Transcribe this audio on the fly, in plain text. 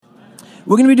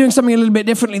We're going to be doing something a little bit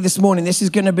differently this morning. This is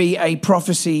going to be a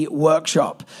prophecy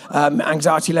workshop.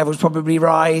 Anxiety levels probably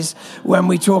rise when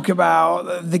we talk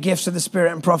about the gifts of the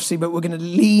Spirit and prophecy, but we're going to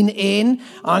lean in.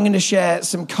 I'm going to share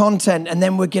some content, and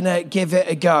then we're going to give it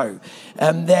a go.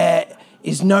 There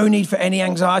is no need for any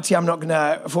anxiety. I'm not going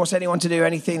to force anyone to do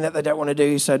anything that they don't want to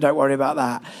do, so don't worry about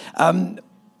that.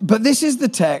 But this is the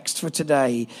text for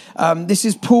today. This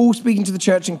is Paul speaking to the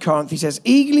church in Corinth. He says,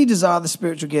 eagerly desire the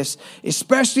spiritual gifts,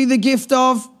 especially the gift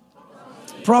of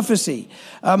prophecy.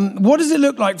 What does it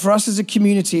look like for us as a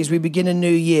community as we begin a new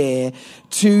year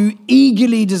to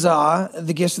eagerly desire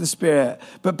the gifts of the Spirit,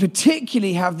 but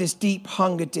particularly have this deep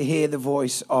hunger to hear the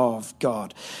voice of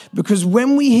God? Because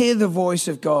when we hear the voice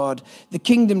of God, the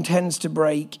kingdom tends to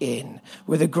break in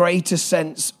with a greater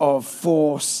sense of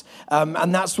force,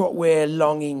 and that's what we're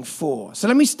longing for. So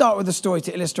let me start with a story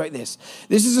to illustrate this.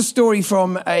 This is a story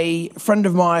from a friend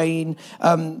of mine,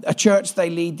 a church they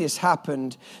lead. This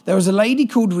happened. There was a lady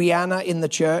called Rihanna in the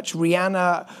church.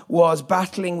 Rihanna was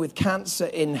battling with cancer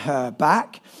in her back,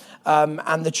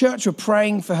 and the church were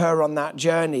praying for her on that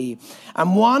journey.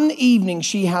 And one evening,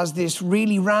 she has this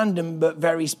really random but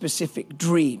very specific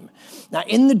dream. Now,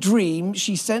 in the dream,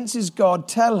 she senses God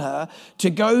tell her to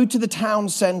go to the town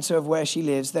center of where she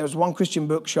lives. There was one Christian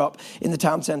bookshop in the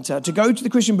town center. To go to the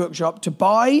Christian bookshop, to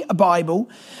buy a Bible,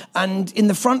 and in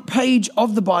the front page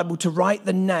of the Bible, to write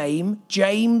the name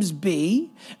James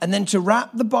B., and then to wrap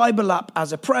the Bible up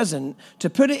as a present, to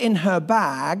put it in her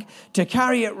bag, to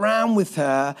carry it round with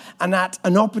her, and at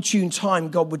an opportune time,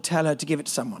 God would tell her to give it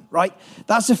to someone, right?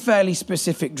 That's a fairly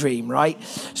specific dream, right?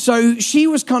 So she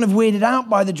was kind of weirded out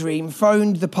by the dream,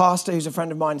 phoned the pastor, who's a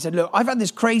friend of mine, and said, look, I've had this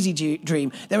crazy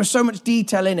dream. There was so much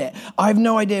detail in it. I have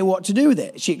no idea what to do with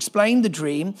it. She explained the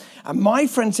dream, and my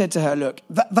friend said to her, look,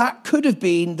 that could have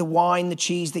been the wine, the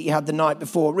cheese that you had the night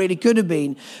before. It really could have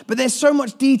been. But there's so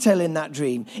much detail in that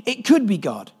dream. It could be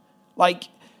God.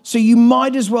 So you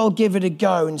might as well give it a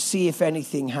go and see if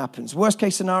anything happens. Worst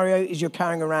case scenario is you're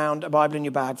carrying around a Bible in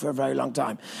your bag for a very long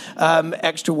time.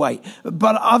 Extra weight.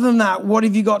 But other than that, what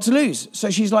have you got to lose? So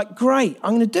she's like, great,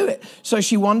 I'm going to do it. So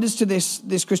she wanders to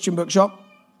this Christian bookshop.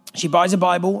 She buys a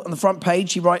Bible. On the front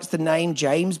page, she writes the name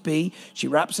James B. She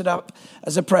wraps it up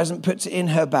as a present, puts it in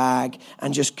her bag,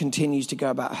 and just continues to go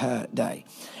about her day.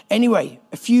 Anyway,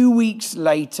 a few weeks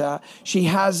later, she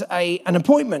has an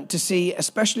appointment to see a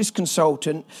specialist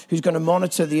consultant who's going to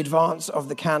monitor the advance of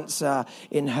the cancer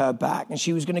in her back. And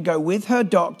she was going to go with her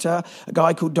doctor, a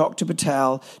guy called Dr.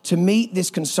 Patel, to meet this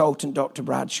consultant, Dr.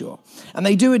 Bradshaw. And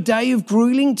they do a day of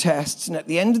grueling tests. And at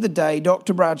the end of the day,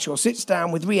 Dr. Bradshaw sits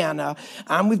down with Rihanna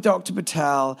and with Dr.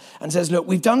 Patel and says, look,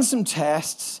 we've done some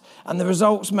tests, and the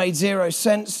results made zero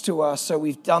sense to us, so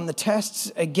we've done the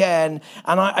tests again,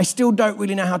 and I still don't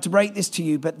really know how to break this to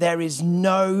you, but there is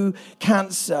no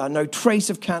cancer, no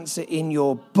trace of cancer in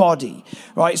your body,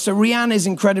 right? So Rihanna is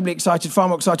incredibly excited, far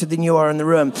more excited than you are in the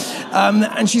room,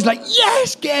 and she's like,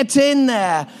 yes, get in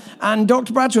there. And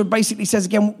Dr. Bradshaw basically says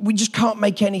again, we just can't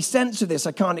make any sense of this.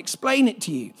 I can't explain it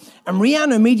to you. And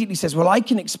Rihanna immediately says, well, I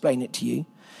can explain it to you.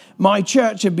 My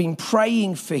church have been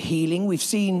praying for healing. We've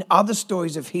seen other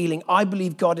stories of healing. I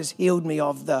believe God has healed me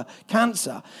of the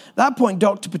cancer. At that point,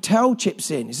 Dr. Patel chips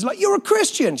in. He's like, you're a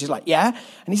Christian? She's like, yeah.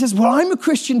 And he says, well, I'm a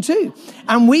Christian too.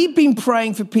 And we've been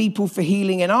praying for people for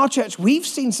healing in our church. We've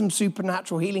seen some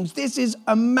supernatural healings. This is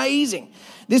amazing.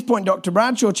 At this point, Dr.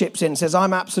 Bradshaw chips in and says,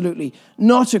 I'm absolutely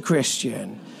not a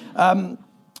Christian.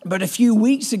 But a few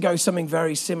weeks ago, something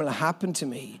very similar happened to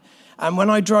me. And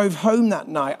when I drove home that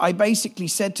night, I basically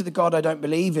said to the God I don't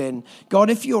believe in,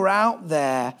 God, if you're out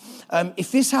there,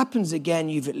 if this happens again,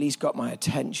 you've at least got my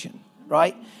attention,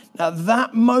 right? Now,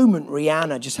 that moment,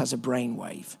 Rihanna just has a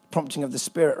brainwave, prompting of the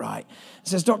Spirit, right? It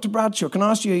says, Dr. Bradshaw, can I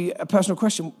ask you a personal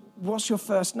question? What's your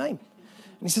first name?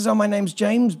 And he says, oh, my name's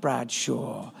James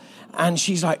Bradshaw. And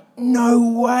she's like,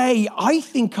 no way, I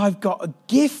think I've got a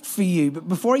gift for you. But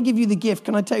before I give you the gift,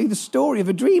 can I tell you the story of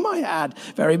a dream I had?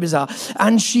 Very bizarre.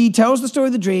 And she tells the story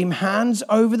of the dream, hands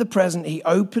over the present. He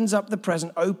opens up the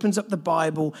present, opens up the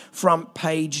Bible, front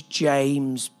page,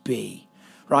 James B.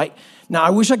 Right? Now, I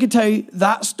wish I could tell you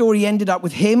that story ended up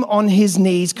with him on his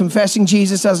knees confessing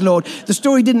Jesus as Lord. The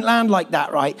story didn't land like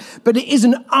that, right? But it is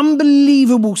an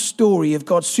unbelievable story of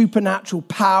God's supernatural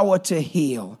power to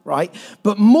heal, right?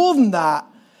 But more than that,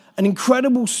 an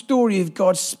incredible story of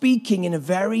God speaking in a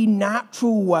very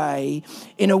natural way,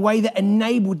 in a way that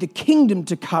enabled the kingdom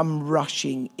to come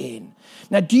rushing in.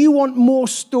 Now, do you want more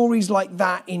stories like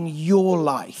that in your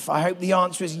life? I hope the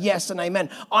answer is yes and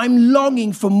amen. I'm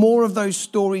longing for more of those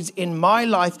stories in my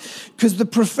life because the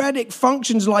prophetic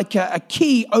functions like a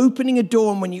key opening a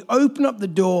door. And when you open up the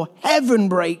door, heaven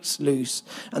breaks loose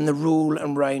and the rule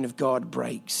and reign of God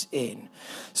breaks in.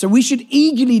 So we should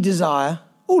eagerly desire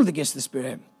all the gifts of the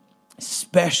Spirit,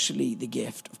 especially the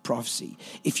gift of prophecy.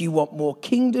 If you want more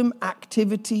kingdom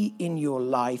activity in your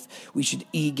life, we should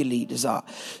eagerly desire.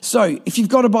 So if you've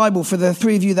got a Bible, for the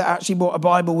three of you that actually brought a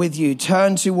Bible with you,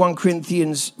 turn to 1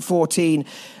 Corinthians 14.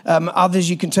 Others,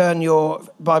 you can turn your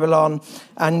Bible on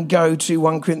and go to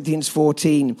 1 Corinthians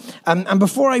 14. And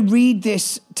before I read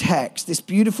this text, this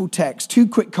beautiful text, two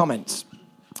quick comments.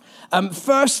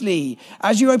 Firstly,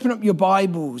 as you open up your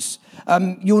Bibles,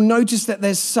 you'll notice that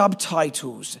there's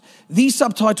subtitles. These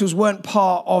subtitles weren't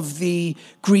part of the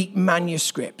Greek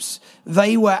manuscripts.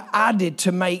 They were added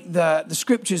to make the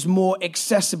scriptures more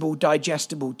accessible,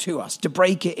 digestible to us, to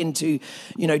break it into,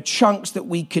 chunks that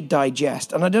we could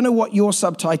digest. And I don't know what your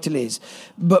subtitle is,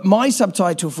 but my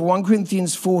subtitle for 1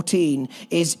 Corinthians 14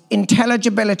 is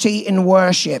Intelligibility in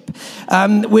Worship,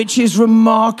 which is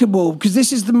remarkable because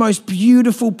this is the most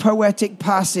beautiful poetic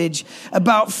passage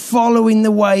about following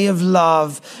the way of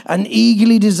love and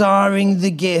eagerly desiring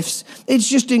the gifts. It's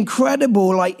just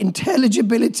incredible, like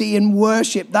intelligibility in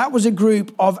worship. That was a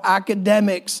group of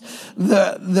academics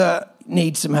that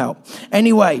need some help.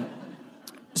 Anyway,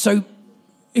 so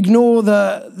ignore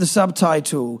the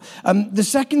subtitle. The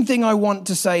second thing I want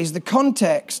to say is the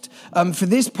context for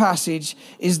this passage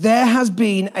is there has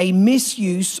been a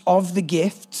misuse of the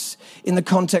gifts in the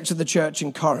context of the church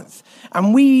in Corinth.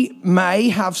 And we may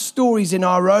have stories in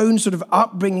our own sort of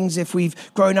upbringings, if we've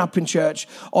grown up in church,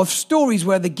 of stories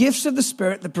where the gifts of the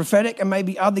Spirit, the prophetic and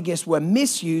maybe other gifts, were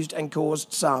misused and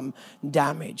caused some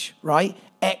damage, right?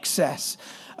 Excess.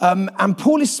 And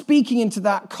Paul is speaking into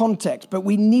that context, but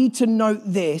we need to note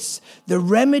this: the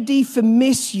remedy for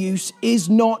misuse is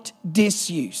not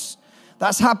disuse.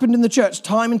 That's happened in the church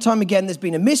time and time again. There's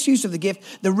been a misuse of the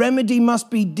gift. The remedy must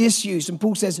be disuse. And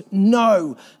Paul says,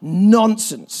 no,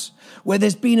 nonsense. Where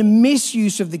there's been a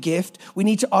misuse of the gift, we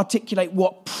need to articulate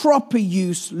what proper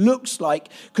use looks like,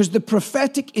 because the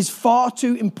prophetic is far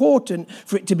too important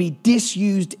for it to be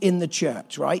disused in the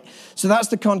church, right? So that's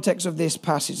the context of this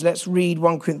passage. Let's read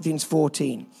 1 Corinthians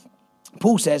 14.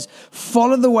 Paul says,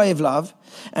 follow the way of love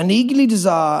and eagerly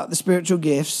desire the spiritual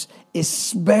gifts,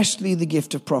 especially the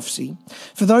gift of prophecy.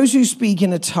 For those who speak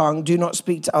in a tongue do not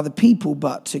speak to other people,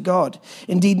 but to God.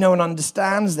 Indeed, no one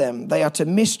understands them. They utter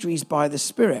mysteries by the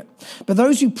Spirit. But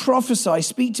those who prophesy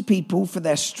speak to people for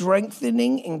their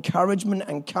strengthening, encouragement,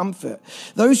 and comfort.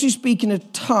 Those who speak in a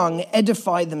tongue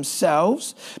edify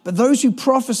themselves, but those who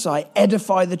prophesy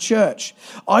edify the church.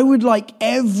 I would like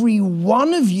every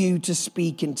one of you to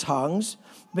speak in tongues,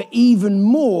 but even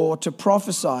more to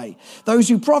prophesy. Those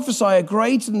who prophesy are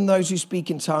greater than those who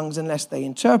speak in tongues unless they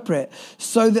interpret,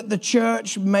 so that the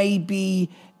church may be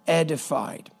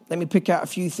edified. Let me pick out a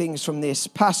few things from this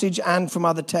passage and from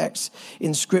other texts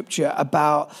in Scripture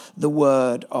about the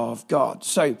Word of God.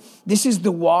 So this is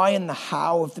the why and the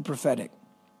how of the prophetic.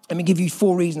 Let me give you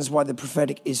 4 reasons why the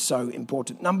prophetic is so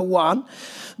important. Number 1,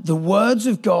 the words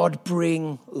of God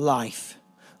bring life.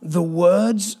 The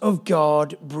words of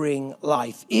God bring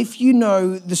life. If you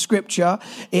know the scripture,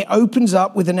 it opens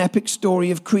up with an epic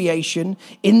story of creation.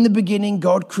 In the beginning,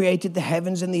 God created the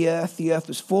heavens and the earth. The earth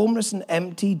was formless and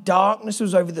empty. Darkness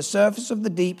was over the surface of the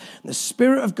deep. And the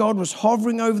Spirit of God was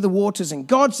hovering over the waters. And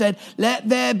God said, let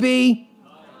there be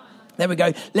light. There we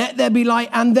go. Let there be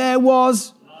light. And there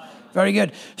was light. Very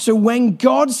good. So when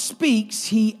God speaks,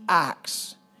 he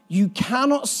acts. You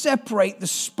cannot separate the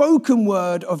spoken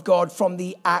word of God from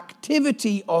the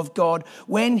activity of God.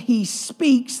 When he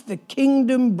speaks, the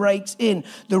kingdom breaks in.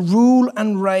 The rule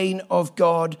and reign of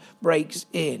God breaks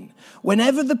in.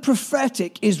 Whenever the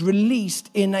prophetic is released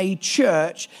in a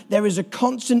church, there is a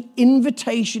constant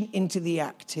invitation into the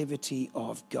activity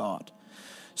of God.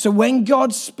 So when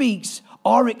God speaks,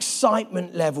 our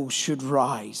excitement levels should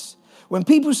rise. When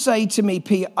people say to me,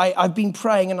 Pete, I've been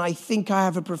praying and I think I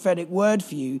have a prophetic word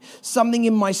for you, something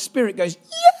in my spirit goes,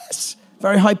 yes,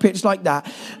 very high pitched like that.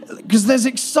 Because there's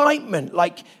excitement,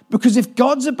 because if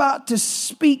God's about to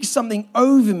speak something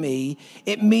over me,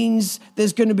 it means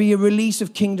there's going to be a release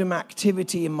of kingdom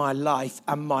activity in my life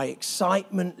and my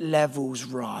excitement levels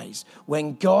rise.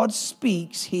 When God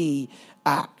speaks, he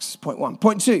acts. Point 1.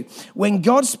 Point 2, when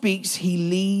God speaks, he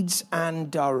leads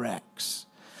and directs.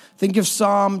 Think of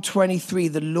Psalm 23.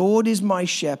 The Lord is my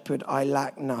shepherd, I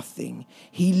lack nothing.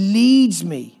 He leads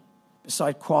me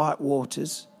beside quiet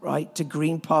waters, right, to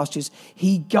green pastures.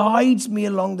 He guides me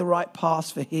along the right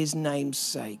paths for his name's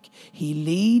sake. He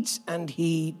leads and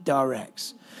he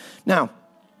directs. Now,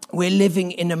 we're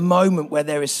living in a moment where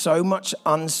there is so much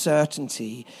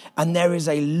uncertainty and there is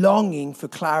a longing for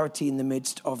clarity in the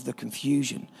midst of the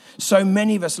confusion. So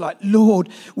many of us are like, Lord,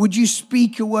 would you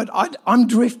speak a word? I'm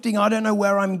drifting. I don't know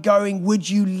where I'm going. Would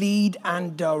you lead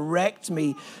and direct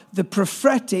me? The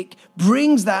prophetic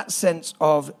brings that sense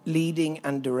of leading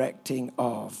and directing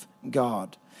of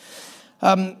God.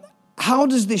 How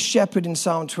does this shepherd in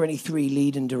Psalm 23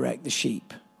 lead and direct the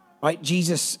sheep? Right?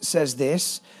 Jesus says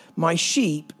this, my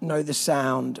sheep know the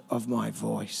sound of my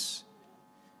voice.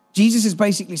 Jesus is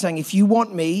basically saying, if you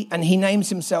want me, and he names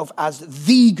himself as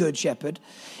the good shepherd,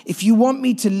 if you want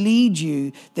me to lead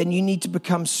you, then you need to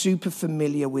become super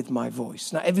familiar with my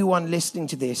voice. Now, everyone listening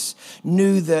to this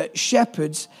knew that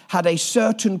shepherds had a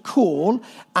certain call,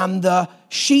 and the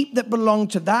sheep that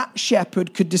belonged to that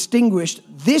shepherd could distinguish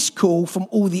this call from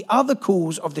all the other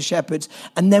calls of the shepherds,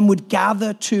 and then would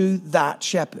gather to that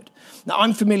shepherd. Now,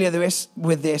 I'm familiar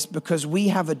with this because we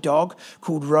have a dog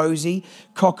called Rosie,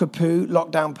 cockapoo,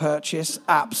 lockdown purchase,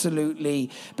 absolutely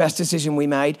best decision we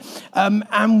made.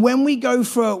 And when we go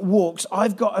for walks,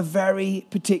 I've got a very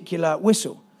particular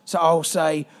whistle. So I'll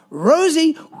say,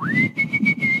 Rosie,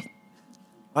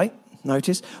 right?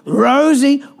 Notice,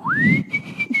 Rosie,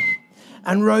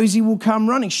 and Rosie will come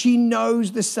running. She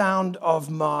knows the sound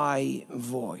of my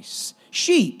voice.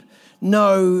 Sheep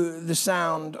know the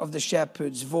sound of the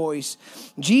shepherd's voice.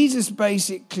 Jesus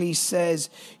basically says,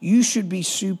 you should be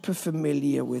super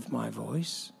familiar with my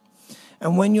voice.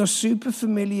 And when you're super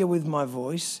familiar with my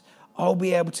voice, I'll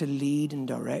be able to lead and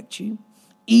direct you,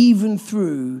 even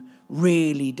through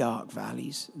really dark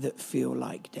valleys that feel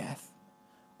like death.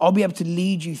 I'll be able to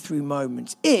lead you through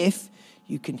moments if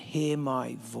you can hear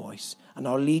my voice. And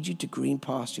I'll lead you to green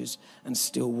pastures and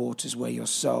still waters where your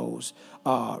souls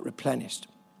are replenished.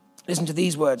 Listen to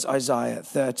these words, Isaiah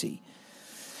 30.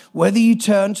 Whether you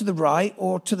turn to the right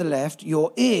or to the left,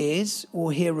 your ears will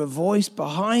hear a voice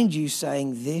behind you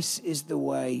saying, this is the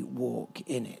way, walk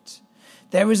in it.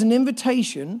 There is an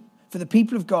invitation for the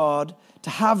people of God to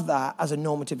have that as a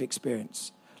normative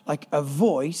experience, like a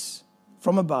voice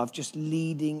from above, just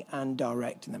leading and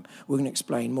directing them. We're going to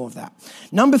explain more of that.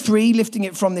 Number 3, lifting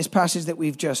it from this passage that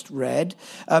we've just read,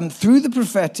 through the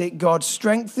prophetic, God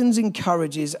strengthens,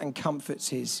 encourages, and comforts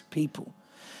his people.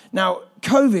 Now,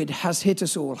 COVID has hit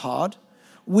us all hard.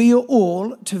 We are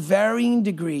all, to varying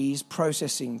degrees,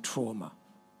 processing trauma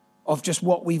of just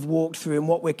what we've walked through and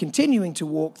what we're continuing to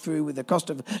walk through with the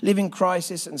cost of living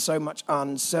crisis and so much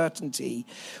uncertainty.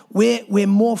 We're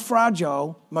more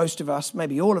fragile, most of us,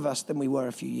 maybe all of us, than we were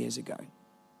a few years ago.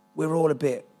 We're all a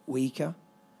bit weaker.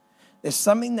 There's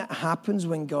something that happens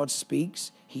when God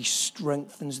speaks. He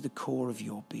strengthens the core of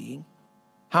your being.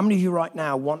 How many of you right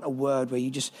now want a word where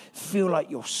you just feel like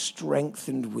you're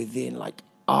strengthened within, like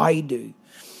I do?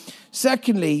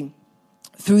 Secondly,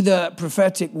 through the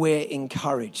prophetic, we're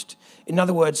encouraged. In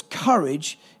other words,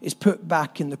 courage is put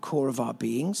back in the core of our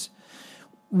beings.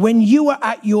 When you are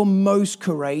at your most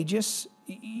courageous,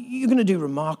 you're going to do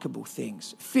remarkable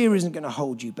things. Fear isn't going to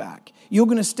hold you back. You're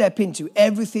going to step into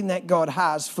everything that God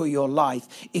has for your life.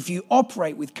 If you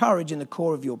operate with courage in the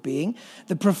core of your being,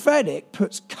 the prophetic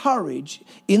puts courage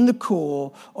in the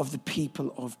core of the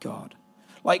people of God.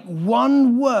 Like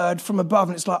one word from above,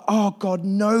 and it's like, oh, God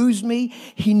knows me.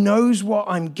 He knows what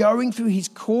I'm going through. He's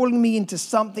calling me into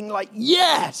something like,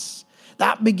 yes,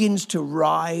 that begins to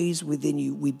rise within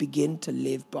you. We begin to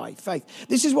live by faith.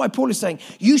 This is why Paul is saying,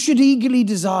 you should eagerly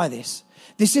desire this.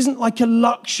 This isn't like a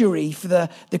luxury for the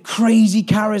crazy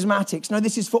charismatics. No,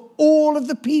 this is for all of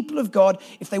the people of God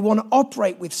if they want to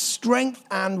operate with strength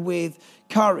and with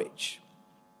courage.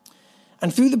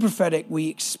 And through the prophetic, we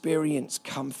experience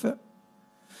comfort.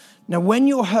 Now, when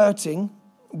you're hurting,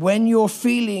 when you're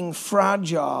feeling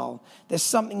fragile, there's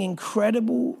something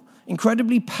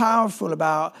incredibly powerful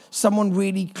about someone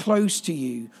really close to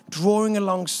you, drawing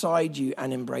alongside you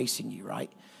and embracing you,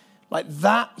 right? Like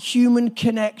that human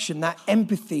connection, that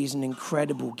empathy is an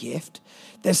incredible gift.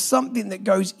 There's something that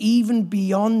goes even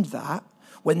beyond that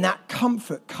when that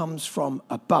comfort comes from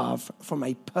above, from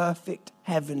a perfect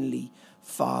heavenly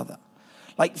Father.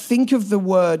 Like, think of the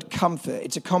word comfort.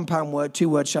 It's a compound word, 2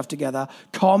 words shoved together.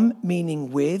 Com, meaning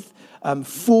with.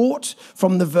 Fort,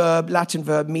 from the Latin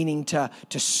verb, meaning to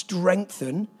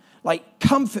strengthen. Like,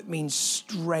 comfort means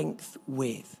strength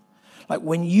with. Like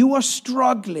when you are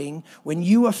struggling, when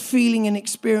you are feeling and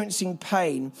experiencing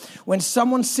pain, when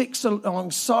someone sits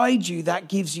alongside you, that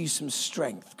gives you some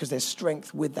strength, because there's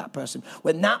strength with that person.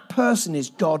 When that person is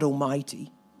God Almighty,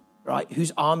 right,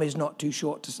 whose arm is not too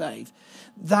short to save,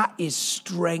 that is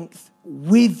strength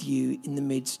with you in the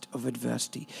midst of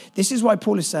adversity. This is why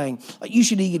Paul is saying, like, you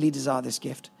should eagerly desire this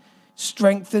gift.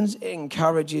 Strengthens, it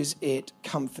encourages, it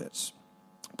comforts.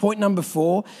 Point number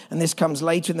 4, and this comes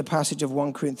later in the passage of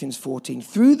 1 Corinthians 14.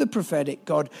 Through the prophetic,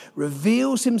 God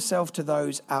reveals himself to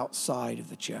those outside of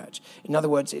the church. In other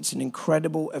words, it's an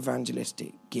incredible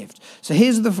evangelistic gift. So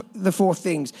here's the 4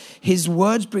 things. His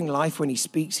words bring life. When he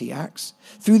speaks, he acts.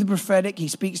 Through the prophetic, he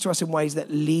speaks to us in ways that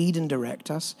lead and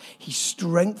direct us. He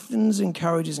strengthens,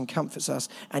 encourages, and comforts us.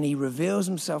 And he reveals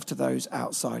himself to those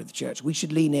outside of the church. We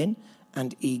should lean in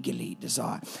and eagerly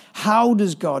desire. How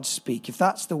does God speak? If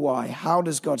that's the why, how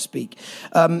does God speak?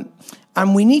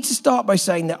 And we need to start by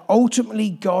saying that ultimately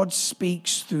God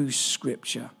speaks through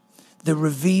Scripture, the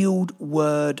revealed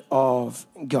word of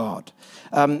God.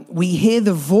 We hear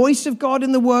the voice of God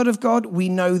in the word of God. We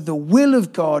know the will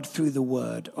of God through the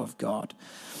word of God.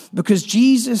 Because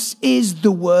Jesus is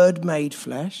the Word made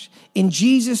flesh. In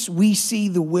Jesus, we see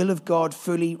the will of God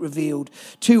fully revealed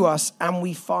to us, and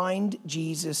we find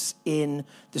Jesus in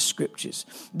the Scriptures.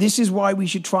 This is why we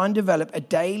should try and develop a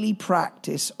daily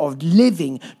practice of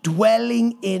living,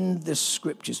 dwelling in the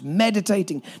Scriptures,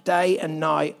 meditating day and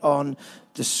night on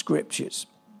the Scriptures.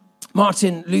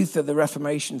 Martin Luther, the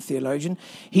Reformation theologian,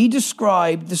 he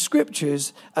described the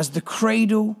Scriptures as the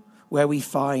cradle where we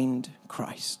find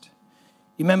Christ.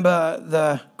 You remember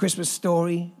the Christmas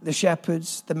story, the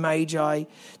shepherds, the magi,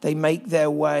 they make their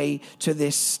way to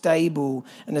this stable,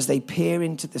 and as they peer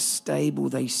into the stable,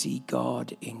 they see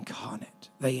God incarnate.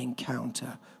 They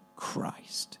encounter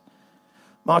Christ.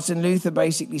 Martin Luther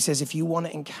basically says, if you want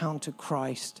to encounter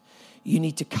Christ, you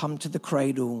need to come to the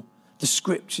cradle, the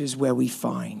Scriptures where we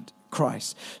find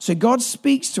Christ. So God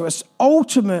speaks to us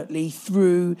ultimately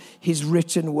through his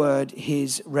written word,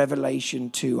 his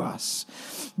revelation to us.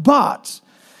 But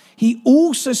he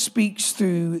also speaks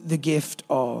through the gift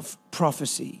of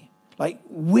prophecy, like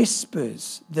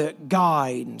whispers that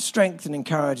guide and strengthen,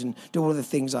 encourage, and do all the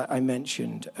things I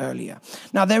mentioned earlier.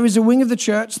 Now, there is a wing of the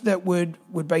church that would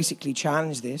basically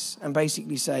challenge this and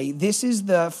basically say, this is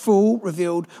the full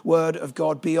revealed word of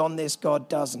God. Beyond this, God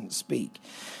doesn't speak.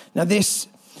 Now, this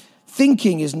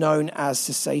thinking is known as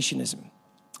cessationism.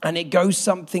 And it goes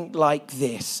something like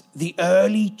this. The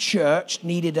early church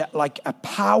needed a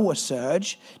power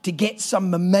surge to get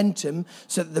some momentum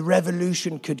so that the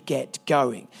revolution could get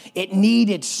going. It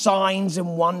needed signs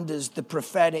and wonders, the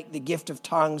prophetic, the gift of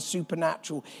tongues,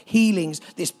 supernatural healings,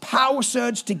 this power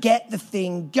surge to get the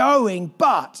thing going.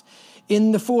 But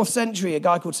in the 4th century, a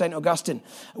guy called St. Augustine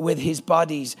with his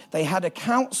buddies, they had a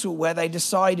council where they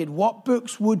decided what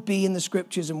books would be in the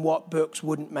Scriptures and what books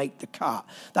wouldn't make the cut.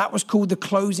 That was called the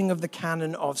closing of the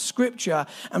canon of Scripture.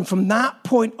 And from that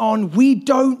point on, we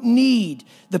don't need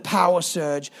the power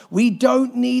surge. We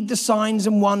don't need the signs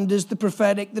and wonders, the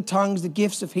prophetic, the tongues, the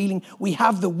gifts of healing. We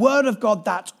have the Word of God.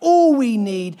 That's all we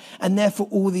need. And therefore,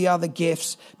 all the other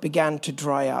gifts began to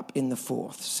dry up in the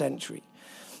 4th century.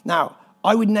 Now,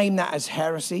 I would name that as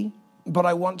heresy, but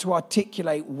I want to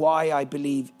articulate why I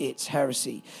believe it's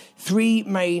heresy. 3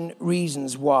 main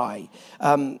reasons why.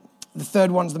 The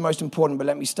third one's the most important, but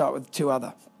let me start with 2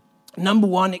 other. Number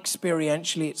 1,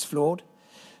 experientially, it's flawed.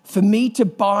 For me to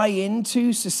buy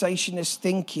into cessationist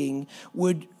thinking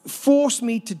would force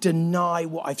me to deny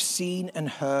what I've seen and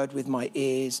heard with my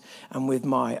ears and with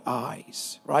my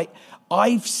eyes, right?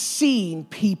 I've seen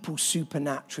people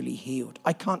supernaturally healed.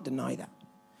 I can't deny that.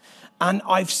 And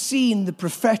I've seen the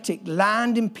prophetic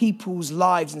land in people's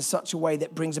lives in such a way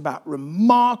that brings about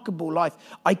remarkable life.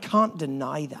 I can't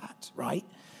deny that, right?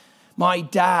 My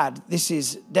dad, this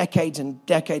is decades and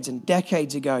decades and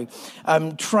decades ago,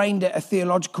 trained at a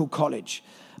theological college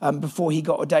before he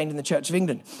got ordained in the Church of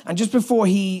England. And just before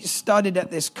he studied at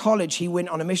this college, he went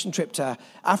on a mission trip to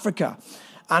Africa.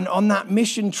 And on that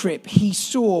mission trip, he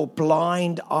saw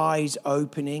blind eyes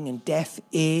opening and deaf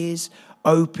ears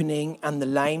opening and the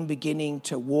lame beginning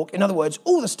to walk. In other words,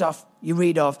 all the stuff you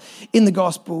read of in the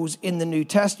Gospels, in the New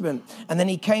Testament. And then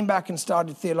he came back and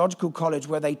started theological college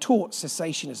where they taught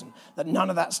cessationism, that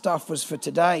none of that stuff was for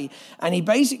today. And he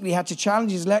basically had to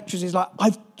challenge his lecturers. He's like,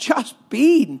 I've just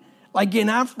been in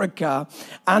Africa,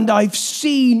 and I've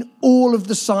seen all of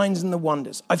the signs and the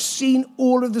wonders. I've seen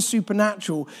all of the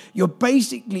supernatural. You're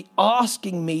basically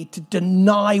asking me to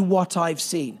deny what I've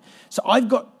seen. So I've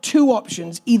got 2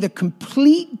 options, either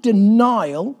complete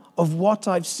denial of what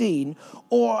I've seen,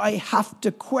 or I have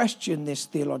to question this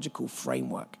theological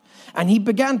framework. And he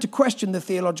began to question the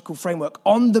theological framework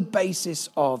on the basis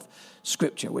of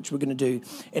Scripture, which we're going to do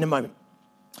in a moment.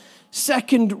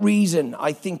 Second reason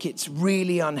I think it's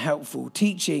really unhelpful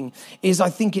teaching is I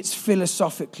think it's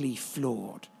philosophically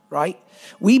flawed, right?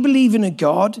 We believe in a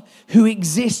God who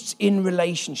exists in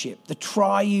relationship, the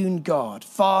triune God,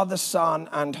 Father, Son,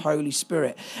 and Holy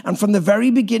Spirit. And from the very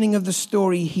beginning of the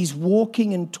story, he's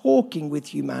walking and talking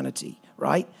with humanity,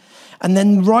 right? And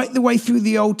then right the way through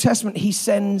the Old Testament, he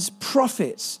sends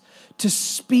prophets to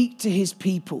speak to his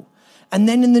people. And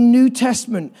then in the New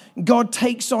Testament, God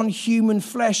takes on human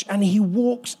flesh and he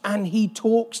walks and he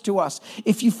talks to us.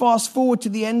 If you fast forward to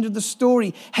the end of the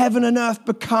story, heaven and earth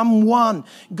become one.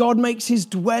 God makes his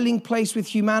dwelling place with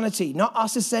humanity, not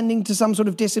us ascending to some sort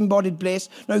of disembodied bliss.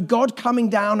 No, God coming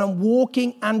down and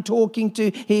walking and talking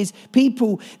to his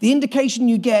people. The indication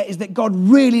you get is that God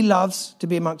really loves to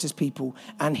be amongst his people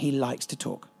and he likes to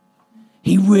talk.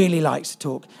 He really likes to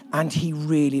talk and he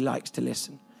really likes to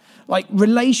listen. Like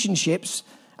relationships,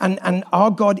 and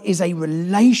our God is a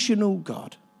relational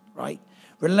God, right?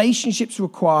 Relationships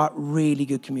require really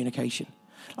good communication.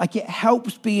 Like it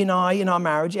helps B and I in our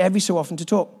marriage every so often to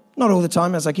talk. Not all the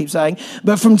time, as I keep saying,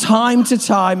 but from time to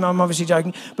time, I'm obviously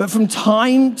joking, but from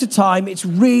time to time, it's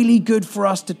really good for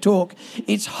us to talk.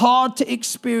 It's hard to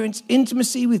experience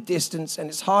intimacy with distance, and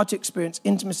it's hard to experience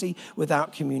intimacy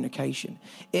without communication.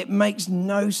 It makes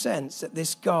no sense that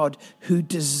this God who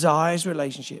desires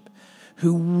relationship,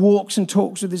 who walks and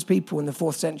talks with his people in the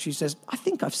 4th century says, I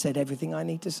think I've said everything I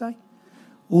need to say.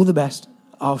 All the best.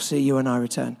 I'll see you when I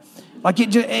return. Like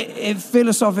it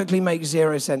philosophically makes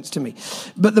zero sense to me.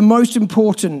 But the most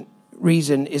important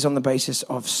reason is on the basis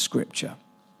of Scripture,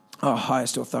 our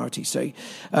highest authority. So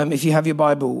if you have your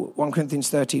Bible, 1 Corinthians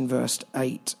 13, verse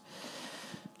 8.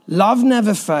 Love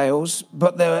never fails,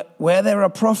 but where there are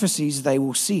prophecies, they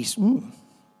will cease.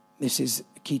 This is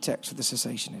a key text for the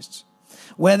cessationists.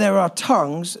 Where there are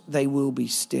tongues, they will be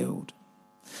stilled.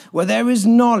 Where there is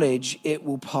knowledge, it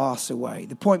will pass away.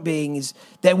 The point being is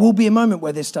there will be a moment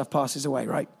where this stuff passes away,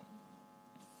 right?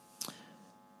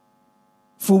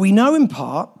 For we know in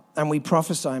part and we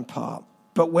prophesy in part,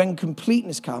 but when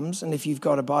completeness comes, and if you've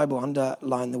got a Bible,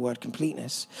 underline the word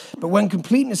completeness, but when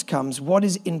completeness comes, what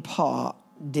is in part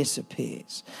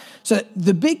disappears. So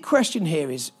the big question here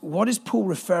is, what is Paul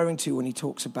referring to when he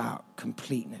talks about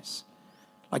completeness?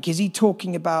 Like, is he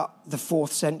talking about the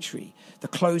 4th century, the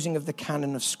closing of the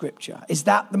canon of Scripture? Is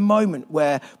that the moment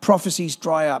where prophecies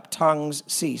dry up, tongues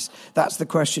cease? That's the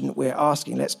question we're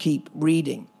asking. Let's keep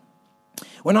reading.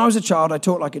 When I was a child, I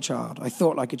talked like a child. I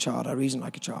thought like a child. I reasoned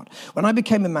like a child. When I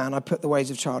became a man, I put the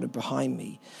ways of childhood behind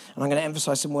me. And I'm going to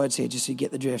emphasize some words here just so you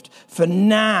get the drift. For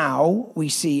now, we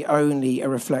see only a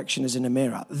reflection as in a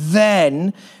mirror.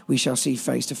 Then we shall see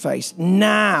face to face.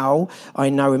 Now I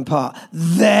know in part.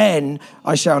 Then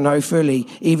I shall know fully,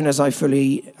 even as I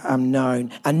fully am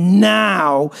known. And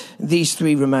now these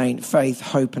three remain, faith,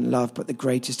 hope, and love. But the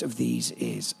greatest of these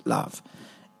is love.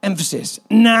 Emphasis.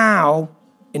 Now,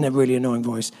 in a really annoying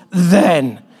voice.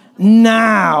 Then.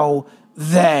 Now.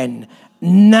 Then.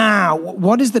 Now.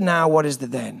 What is the now? What is the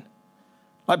then?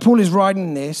 Like Paul is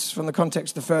writing this from the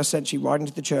context of the 1st century, writing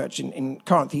to the church in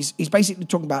Corinth. He's basically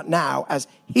talking about now as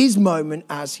his moment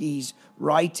as he's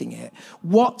writing it.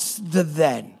 What's the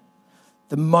then?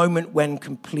 The moment when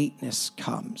completeness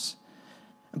comes.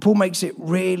 And Paul makes it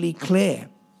really clear.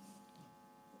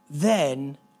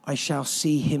 Then I shall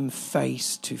see him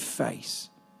face to face.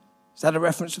 Is that a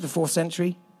reference to the 4th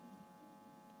century?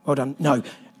 Well done. No,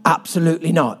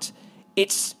 absolutely not.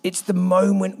 It's the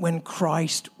moment when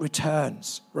Christ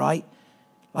returns, right?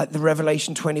 Like the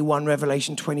Revelation 21,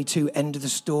 Revelation 22, end of the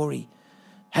story.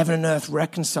 Heaven and earth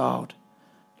reconciled.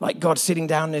 Like God sitting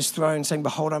down on his throne saying,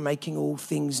 behold, I'm making all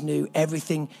things new.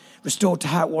 Everything restored to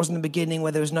how it was in the beginning,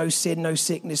 where there was no sin, no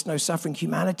sickness, no suffering.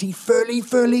 Humanity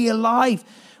fully alive.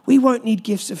 We won't need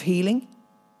gifts of healing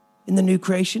in the new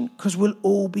creation, because we'll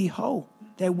all be whole.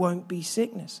 There won't be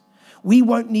sickness. We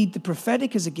won't need the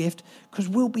prophetic as a gift, because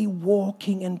we'll be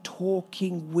walking and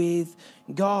talking with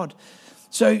God.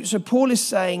 So Paul is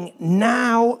saying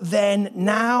now, then.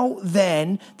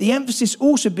 The emphasis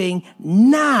also being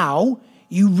now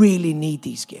you really need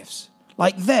these gifts.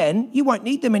 Like then, you won't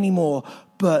need them anymore.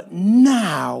 But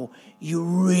now you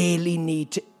really need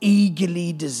to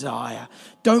eagerly desire.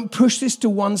 Don't push this to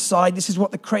one side. This is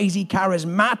what the crazy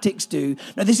charismatics do.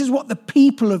 No, this is what the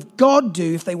people of God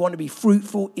do if they want to be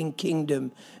fruitful in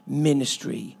kingdom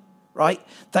ministry, right?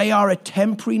 They are a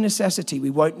temporary necessity. We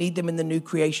won't need them in the new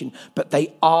creation, but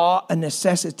they are a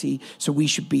necessity, so we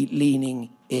should be leaning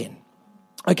in.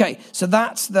 Okay, so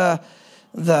that's the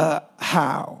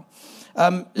how.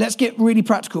 Let's get really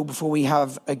practical before we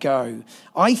have a go.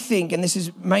 I think, and this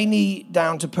is mainly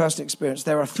down to personal experience,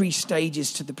 there are 3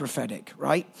 stages to the prophetic,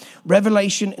 right?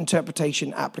 Revelation,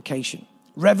 interpretation, application.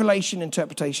 Revelation,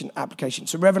 interpretation, application.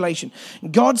 So revelation.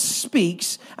 God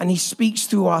speaks, and he speaks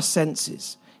through our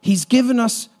senses. He's given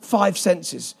us 5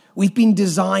 senses. We've been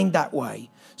designed that way.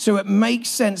 So it makes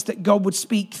sense that God would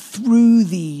speak through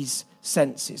these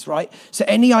senses, right? So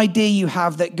any idea you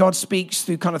have that God speaks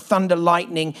through kind of thunder,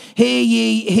 lightning, hear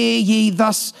ye,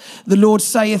 thus the Lord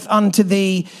saith unto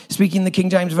thee, speaking the King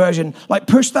James Version, like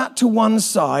push that to one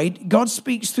side. God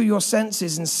speaks through your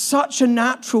senses in such a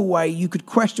natural way, you could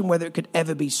question whether it could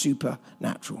ever be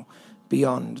supernatural,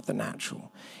 beyond the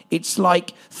natural. It's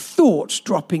like thoughts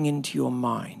dropping into your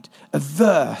mind, a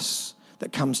verse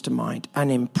that comes to mind,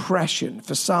 an impression,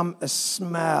 for some a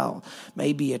smell,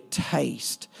 maybe a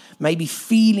taste, maybe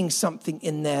feeling something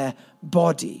in their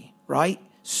body, right?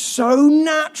 So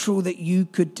natural that you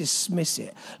could dismiss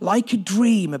it, like a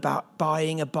dream about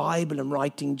buying a Bible and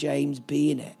writing James B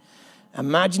in it.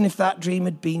 Imagine if that dream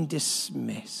had been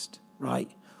dismissed, right?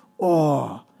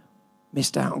 Or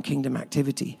missed out on kingdom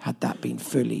activity had that been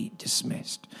fully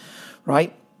dismissed,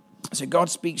 right? So God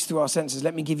speaks through our senses.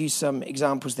 Let me give you some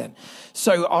examples then.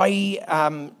 So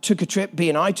I took a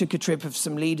trip of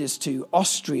some leaders to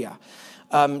Austria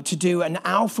to do an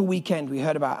Alpha weekend. We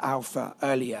heard about Alpha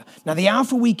earlier. Now, the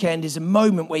Alpha weekend is a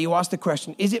moment where you ask the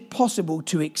question, is it possible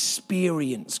to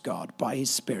experience God by his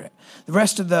Spirit? The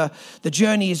rest of the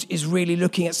journey is really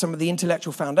looking at some of the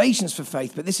intellectual foundations for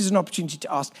faith, but this is an opportunity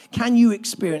to ask, can you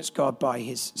experience God by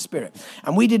his Spirit?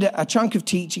 And we did a chunk of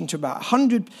teaching to about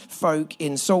 100 folk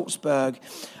in Salzburg.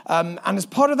 And as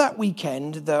part of that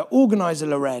weekend, the organizer,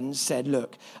 Lorenz, said,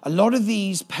 look, a lot of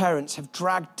these parents have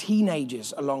dragged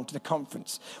teenagers along to the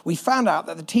conference. We found out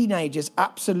that the teenagers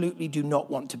absolutely do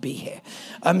not want to be here.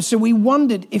 So we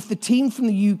wondered if the team from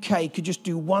the UK could just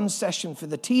do one session for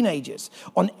the teenagers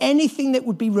on anything that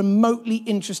would be remotely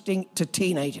interesting to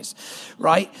teenagers,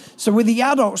 right? So with the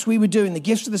adults, we were doing the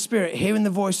gifts of the Spirit, hearing the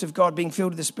voice of God, being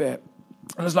filled with the Spirit.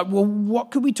 And I was like, well,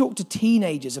 what could we talk to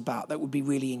teenagers about that would be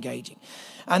really engaging?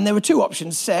 And there were 2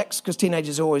 options, sex, because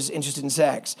teenagers are always interested in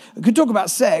sex. We could talk about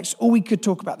sex, or we could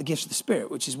talk about the gifts of the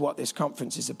Spirit, which is what this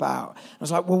conference is about. I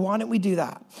was like, well, why don't we do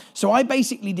that? So I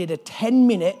basically did a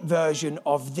 10-minute version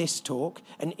of this talk,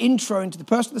 an intro into the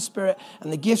person of the Spirit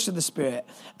and the gifts of the Spirit.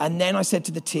 And then I said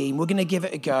to the team, we're going to give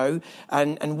it a go.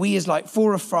 And we as like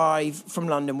 4 or 5 from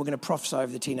London, we're going to prophesy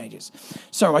over the teenagers.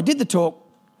 So I did the talk.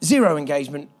 0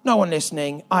 engagement, no one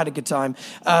listening. I had a good time.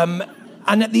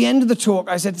 And at the end of the talk,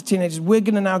 I said to teenagers, we're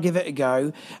going to now give it a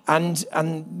go. And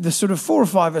the sort of 4 or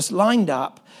 5 of us lined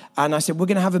up. And I said, we're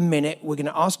going to have a minute. We're going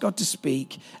to ask God to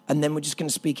speak. And then we're just going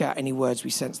to speak out any words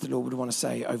we sense the Lord would want to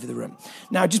say over the room.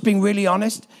 Now, just being really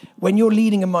honest, when you're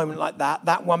leading a moment like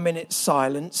that 1 minute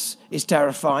silence is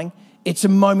terrifying. It's a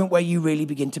moment where you really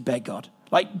begin to beg God.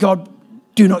 Like, God,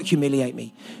 do not humiliate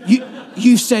me.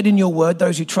 You said in your word,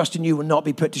 those who trust in you will not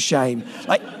be put to shame.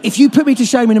 Like, if you put me to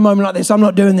shame in a moment like this, I'm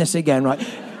not doing this again, right?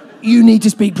 You need to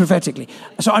speak prophetically.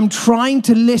 So I'm trying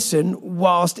to listen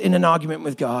whilst in an argument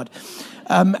with God.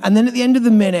 And then at the end of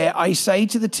the minute, I say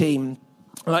to the team,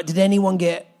 like, did anyone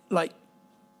get, like,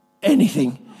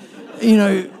 anything? You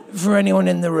know, for anyone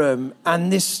in the room.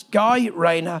 And this guy,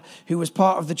 Rainer, who was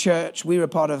part of the church we were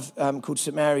part of, called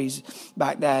St. Mary's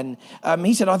back then,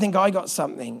 he said, I think I got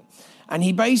something. And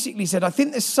he basically said, I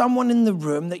think there's someone in the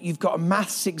room that you've got a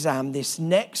maths exam this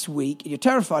next week. You're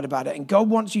terrified about it. And God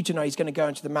wants you to know he's going to go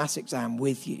into the maths exam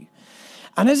with you.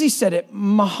 And as he said it,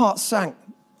 my heart sank.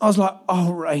 I was like,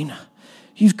 oh, Rainer,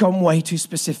 you've gone way too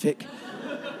specific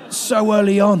so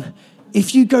early on.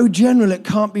 If you go general, it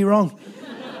can't be wrong.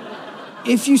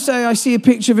 If you say, I see a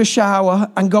picture of a shower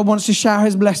and God wants to shower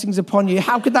his blessings upon you,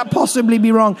 how could that possibly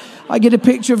be wrong? I get a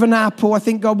picture of an apple. I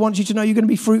think God wants you to know you're going to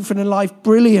be fruitful in life.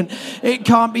 Brilliant. It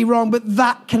can't be wrong, but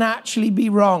that can actually be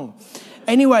wrong.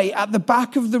 Anyway, at the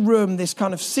back of the room, this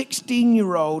kind of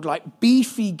 16-year-old, like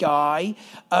beefy guy,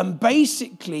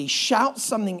 basically shouts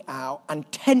something out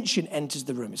and tension enters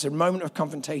the room. It's a moment of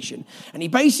confrontation. And he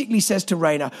basically says to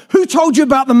Rainer, who told you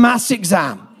about the maths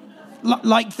exam?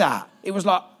 Like that. It was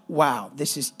like, wow,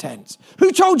 this is tense.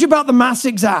 Who told you about the maths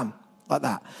exam? Like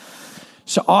that.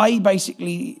 So I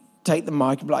basically take the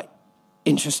mic and be like,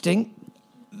 interesting.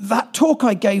 That talk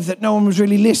I gave that no one was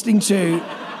really listening to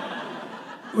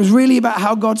was really about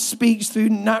how God speaks through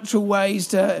natural ways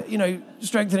to,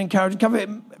 strengthen, encourage, and cover.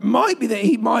 It might be that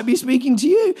he might be speaking to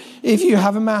you if you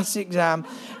have a maths exam.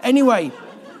 Anyway,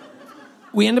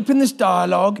 we end up in this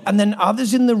dialogue, and then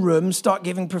others in the room start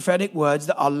giving prophetic words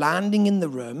that are landing in the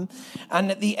room.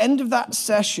 And at the end of that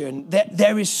session,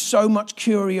 there is so much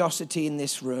curiosity in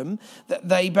this room that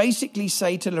they basically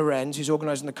say to Lorenz, who's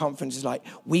organizing the conference, is like,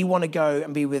 we want to go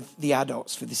and be with the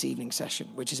adults for this evening session,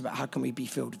 which is about how can we be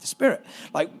filled with the Spirit.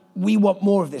 Like, we want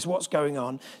more of this. What's going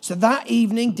on? So that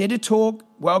evening, did a talk,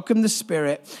 welcomed the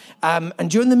Spirit.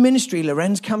 And during the ministry,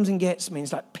 Lorenz comes and gets me.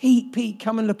 He's like, Pete,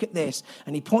 come and look at this.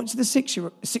 And he points to the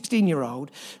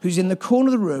 16-year-old who's in the corner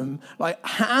of the room, like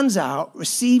hands out,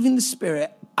 receiving the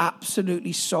Spirit,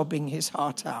 absolutely sobbing his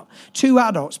heart out. 2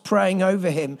 adults praying over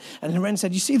him. And Lorenz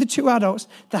said, you see the 2 adults?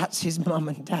 That's his mum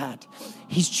and dad.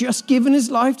 He's just given his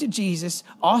life to Jesus,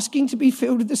 asking to be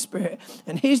filled with the Spirit.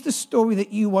 And here's the story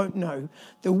that you won't know.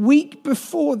 The week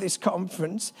before this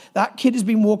conference, that kid has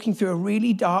been walking through a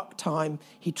really dark time.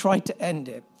 He tried to end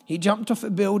it. He jumped off a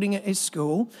building at his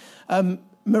school.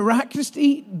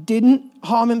 Miraculously didn't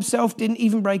harm himself, didn't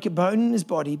even break a bone in his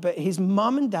body, but his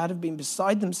mum and dad have been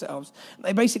beside themselves.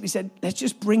 They basically said, let's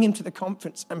just bring him to the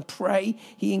conference and pray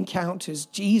he encounters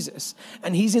Jesus.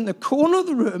 And he's in the corner of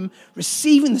the room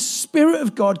receiving the Spirit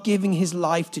of God, giving his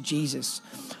life to Jesus.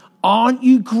 Aren't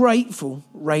you grateful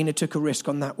Raina took a risk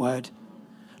on that word?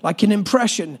 Like an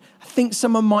impression, I think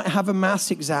someone might have a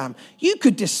maths exam. You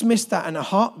could dismiss that in a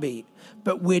heartbeat.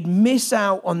 But we'd miss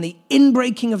out on the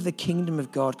inbreaking of the kingdom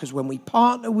of God, because when we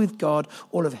partner with God,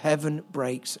 all of heaven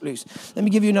breaks loose. Let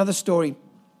me give you another story.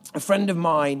 A friend of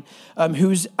mine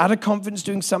who's at a conference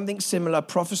doing something similar,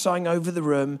 prophesying over the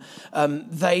room.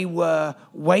 They were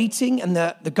waiting, and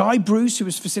the guy, Bruce, who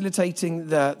was facilitating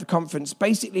the conference,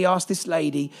 basically asked this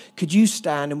lady, could you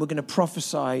stand and we're going to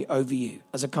prophesy over you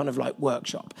as a kind of like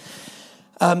workshop.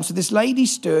 So this lady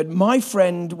stood. My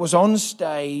friend was on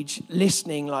stage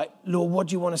listening like, Lord, what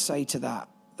do you want to say to that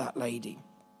lady?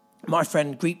 My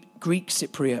friend, Greek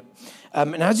Cypriot.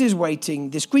 And as he was waiting,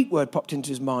 this Greek word popped into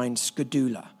his mind,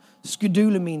 skedula.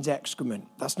 Skedula means excrement.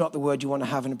 That's not the word you want to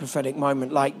have in a prophetic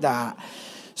moment like that.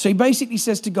 So he basically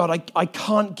says to God, I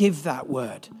can't give that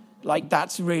word. Like,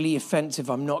 that's really offensive.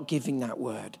 I'm not giving that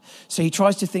word. So he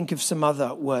tries to think of some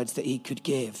other words that he could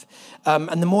give.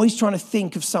 And the more he's trying to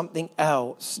think of something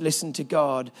else, listen to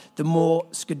God, the more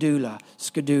skedula.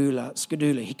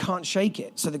 He can't shake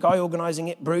it. So the guy organizing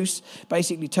it, Bruce,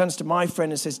 basically turns to my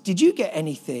friend and says, did you get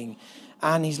anything?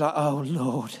 And he's like, oh,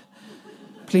 Lord,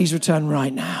 please return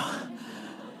right now.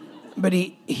 But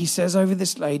he says over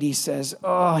this lady, he says,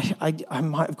 oh, I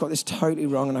might have got this totally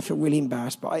wrong and I feel really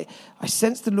embarrassed, but I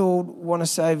sense the Lord want to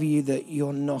say over you that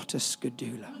you're not a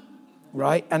skedula,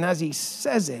 right? And as he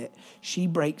says it, she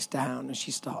breaks down and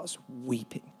she starts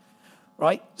weeping,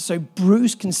 right? So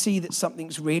Bruce can see that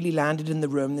something's really landed in the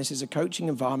room. This is a coaching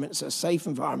environment. It's a safe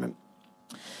environment.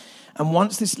 And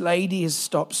once this lady has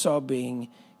stopped sobbing,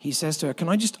 he says to her, can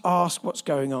I just ask what's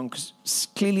going on? Because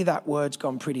clearly that word's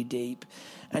gone pretty deep.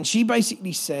 And she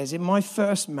basically says, in my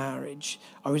first marriage,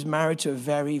 I was married to a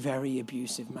very, very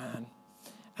abusive man.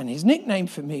 And his nickname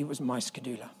for me was my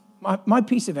skedula, my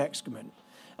piece of excrement.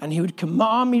 And he would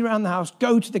command me around the house,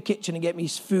 go to the kitchen and get me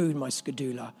food, my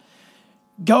skedula.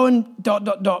 Go and ...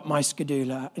 my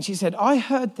skedula. And she said, I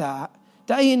heard that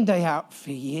day in, day out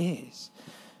for years.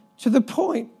 To the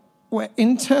point where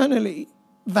internally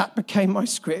that became my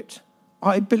script.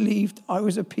 I believed I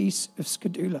was a piece of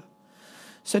skedula.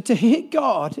 So to hear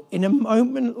God in a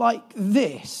moment like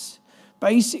this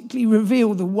basically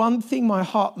reveal the one thing my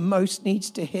heart most needs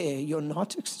to hear, you're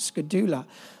not a skedula,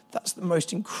 that's the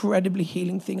most incredibly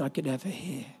healing thing I could ever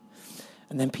hear.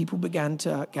 And then people began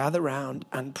to gather around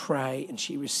and pray, and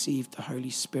she received the Holy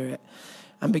Spirit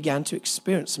and began to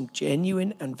experience some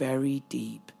genuine and very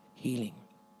deep healing.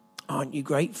 Aren't you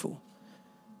grateful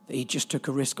that he just took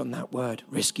a risk on that word,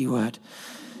 risky word?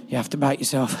 You have to back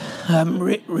yourself.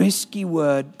 Risky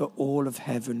word, but all of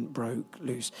heaven broke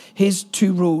loose. Here's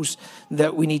 2 rules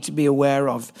that we need to be aware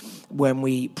of when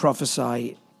we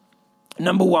prophesy.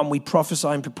 Number 1, we prophesy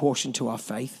in proportion to our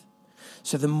faith.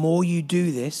 So the more you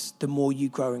do this, the more you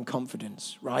grow in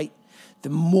confidence, right? The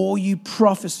more you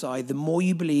prophesy, the more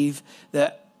you believe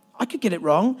that I could get it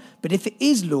wrong, but if it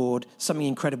is Lord, something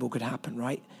incredible could happen,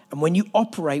 right? And when you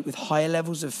operate with higher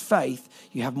levels of faith,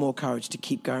 you have more courage to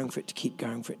keep going for it, to keep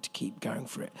going for it, to keep going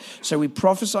for it. So we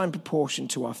prophesy in proportion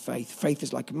to our faith. Faith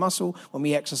is like a muscle. When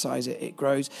we exercise it, it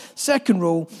grows. Second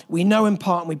rule, we know in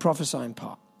part and we prophesy in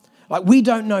part. Like, we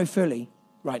don't know fully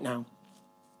right now.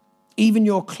 Even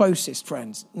your closest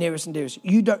friends, nearest and dearest,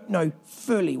 you don't know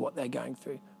fully what they're going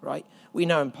through, right? We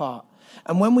know in part.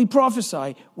 And when we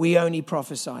prophesy, we only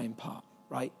prophesy in part,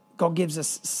 right? God gives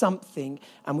us something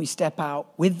and we step out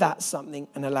with that something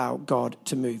and allow God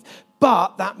to move.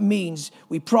 But that means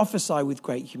we prophesy with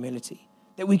great humility,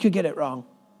 that we could get it wrong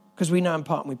because we know in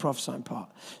part and we prophesy in part.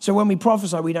 So when we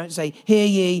prophesy, we don't say, hear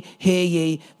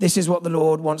ye, this is what the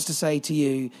Lord wants to say to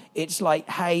you. It's like,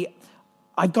 hey,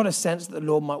 I've got a sense that the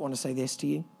Lord might want to say this to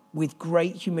you, with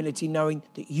great humility, knowing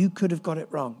that you could have got it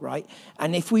wrong, right?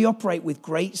 And if we operate with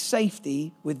great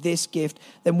safety with this gift,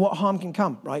 then what harm can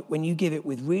come, right? When you give it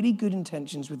with really good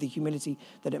intentions, with the humility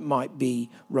that it might be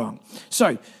wrong.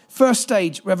 So, first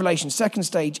stage, revelation. Second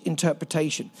stage,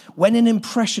 interpretation. When an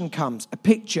impression comes, a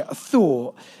picture, a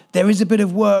thought, there is a bit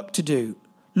of work to do.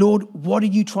 Lord, what are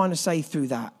you trying to say through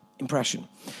that impression?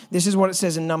 This is what it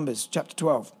says in Numbers chapter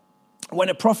 12. When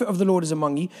a prophet of the Lord is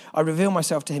among you, I reveal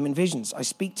myself to him in visions. I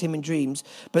speak to him in dreams.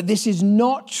 But this is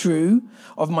not true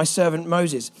of my servant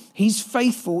Moses. He's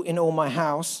faithful in all my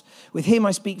house. With him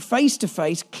I speak face to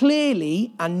face,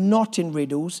 clearly and not in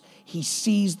riddles. He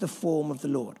sees the form of the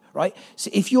Lord, right? So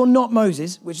if you're not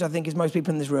Moses, which I think is most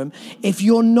people in this room, if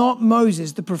you're not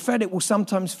Moses, the prophetic will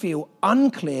sometimes feel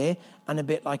unclear and a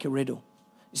bit like a riddle.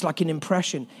 It's like an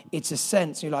impression. It's a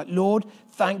sense. You're like, Lord,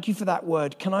 thank you for that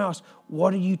word. Can I ask,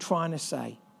 what are you trying to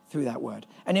say through that word?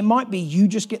 And it might be you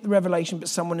just get the revelation, but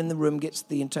someone in the room gets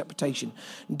the interpretation.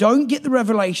 Don't get the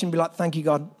revelation, be like, thank you,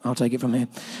 God. I'll take it from here.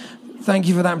 Thank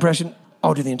you for that impression.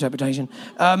 I'll do the interpretation.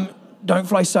 Don't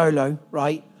fly solo,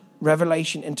 right?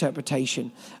 Revelation,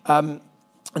 interpretation. And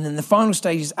then the final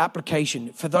stage is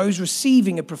application. For those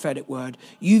receiving a prophetic word,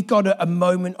 you've got a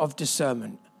moment of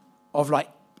discernment of like,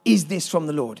 is this from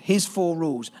the Lord? His 4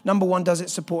 rules. Number 1, does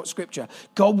it support Scripture?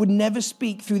 God would never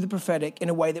speak through the prophetic in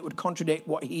a way that would contradict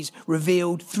what he's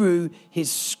revealed through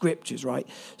his Scriptures, right?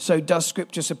 So does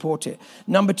Scripture support it?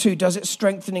 Number 2, does it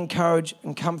strengthen, encourage,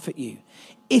 and comfort you?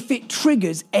 If it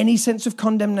triggers any sense of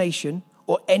condemnation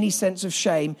or any sense of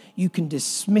shame, you can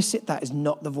dismiss it. That is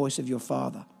not the voice of your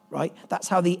Father. Right? That's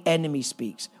how the enemy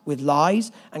speaks, with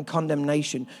lies and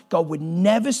condemnation. God would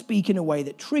never speak in a way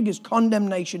that triggers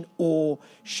condemnation or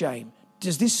shame.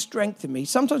 Does this strengthen me?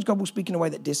 Sometimes God will speak in a way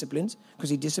that disciplines, because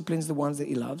he disciplines the ones that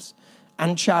he loves,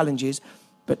 and challenges.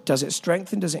 But does it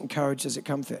strengthen? Does it encourage? Does it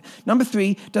comfort? Number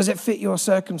 3, does it fit your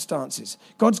circumstances?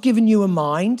 God's given you a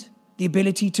mind, the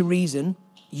ability to reason.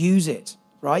 Use it,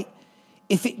 right?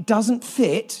 If it doesn't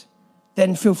fit,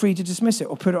 then feel free to dismiss it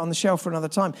or put it on the shelf for another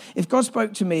time. If God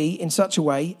spoke to me in such a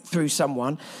way through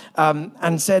someone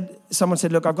and someone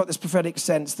said, look, I've got this prophetic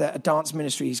sense that a dance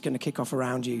ministry is going to kick off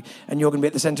around you and you're going to be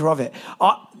at the center of it,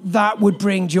 that would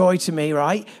bring joy to me,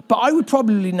 right? But I would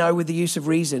probably know with the use of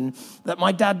reason that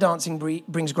my dad dancing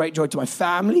brings great joy to my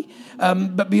family,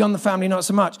 but beyond the family, not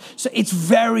so much. So it's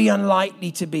very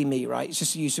unlikely to be me, right? It's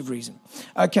just a use of reason.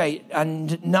 Okay,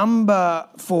 and number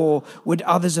 4, would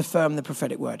others affirm the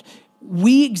prophetic word?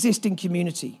 We exist in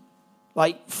community,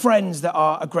 like friends that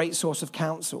are a great source of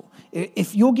counsel.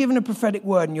 If you're given a prophetic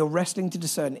word and you're wrestling to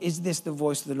discern, is this the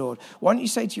voice of the Lord? Why don't you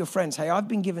say to your friends, hey, I've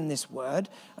been given this word.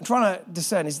 I'm trying to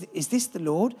discern, is this the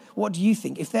Lord? What do you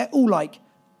think? If they're all like,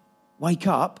 wake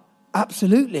up,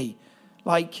 absolutely.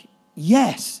 Like,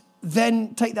 yes,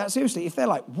 then take that seriously. If they're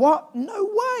like, what? No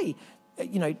way.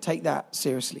 Take that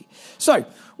seriously. So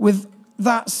with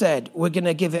that said, we're going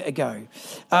to give it a go.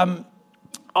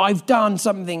 I've done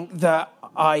something that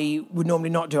I would normally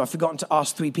not do. I've forgotten to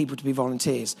ask 3 people to be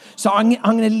volunteers. So I'm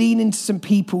going to lean into some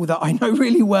people that I know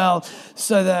really well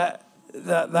so that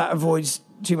avoids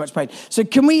too much pain. So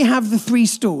can we have the 3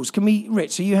 stools?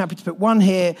 Rich, are you happy to put one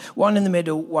here, one in the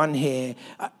middle, one here?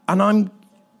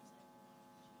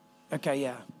 Okay,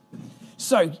 yeah.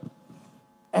 So,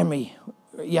 Emily,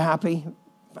 you happy?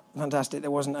 Fantastic.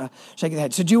 There wasn't a shake of the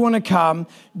head. So do you want to come?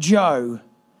 Joe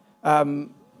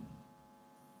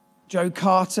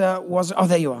Carter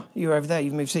there you are. You're over there.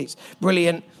 You've moved seats.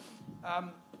 Brilliant.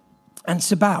 And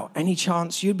Sabal, any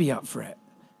chance you'd be up for it?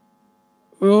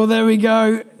 Oh, there we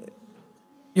go.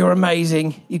 You're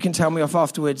amazing. You can tell me off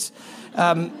afterwards.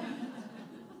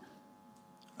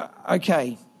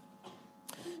 Okay.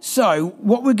 So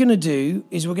what we're going to do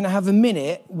is we're going to have a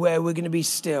minute where we're going to be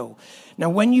still. Now,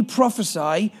 when you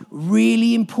prophesy,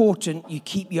 really important, you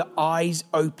keep your eyes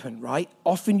open, right?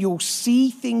 Often you'll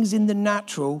see things in the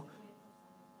natural.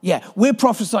 Yeah, we're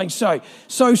prophesying. So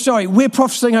sorry. We're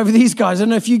prophesying over these guys. I don't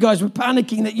know if you guys were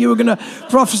panicking that you were going to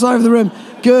prophesy over the room.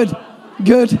 Good.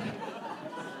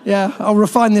 Yeah, I'll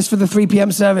refine this for the 3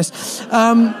 p.m. service.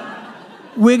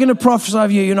 We're going to prophesy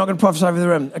over you. You're not going to prophesy over the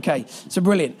room. Okay, so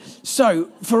brilliant.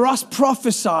 So for us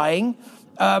prophesying,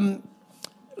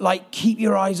 keep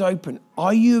your eyes open.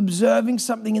 Are you observing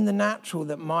something in the natural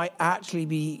that might actually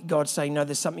be God saying, no,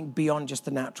 there's something beyond just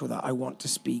the natural that I want to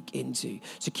speak into?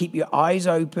 So keep your eyes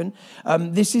open.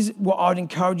 This is what I'd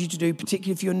encourage you to do,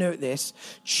 particularly if you're new at this.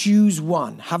 Choose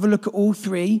one. Have a look at all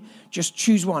three. Just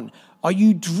choose one. Are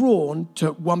you drawn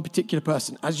to one particular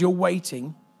person? As you're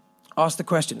waiting, ask the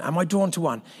question, am I drawn to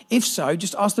one? If so,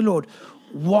 just ask the Lord,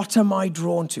 what am I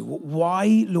drawn to?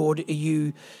 Why, Lord, are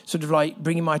you sort of like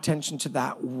bringing my attention to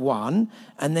that one?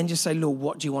 And then just say, Lord,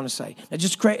 what do you want to say? Now,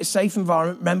 just create a safe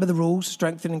environment. Remember the rules: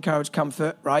 strengthen, encourage,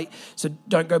 comfort, right? So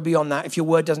don't go beyond that. If your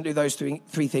word doesn't do those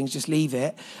three things, just leave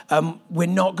it. We're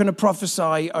not going to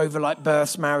prophesy over like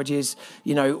births, marriages,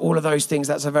 all of those things.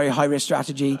 That's a very high-risk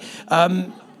strategy.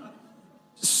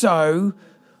 So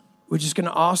we're just going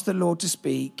to ask the Lord to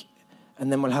speak,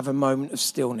 and then we'll have a moment of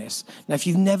stillness. Now, if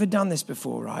you've never done this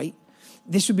before, right,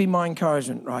 this would be my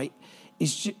encouragement, right,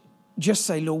 is just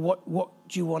say, Lord, what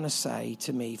do you want to say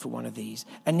to me for one of these?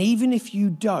 And even if you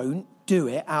don't do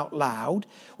it out loud,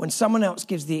 when someone else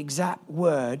gives the exact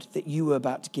word that you were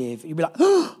about to give, you'll be like,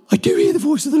 oh, I do hear the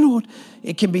voice of the Lord.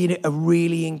 It can be a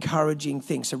really encouraging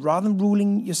thing. So rather than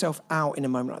ruling yourself out in a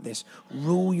moment like this,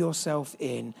 rule yourself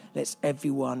in. Let's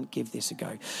everyone give this a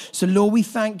go. So Lord, we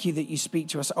thank you that you speak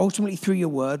to us ultimately through your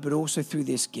word, but also through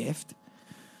this gift.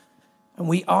 And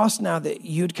we ask now that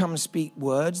you'd come and speak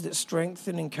words that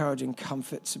strengthen, encourage, and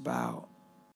comforts about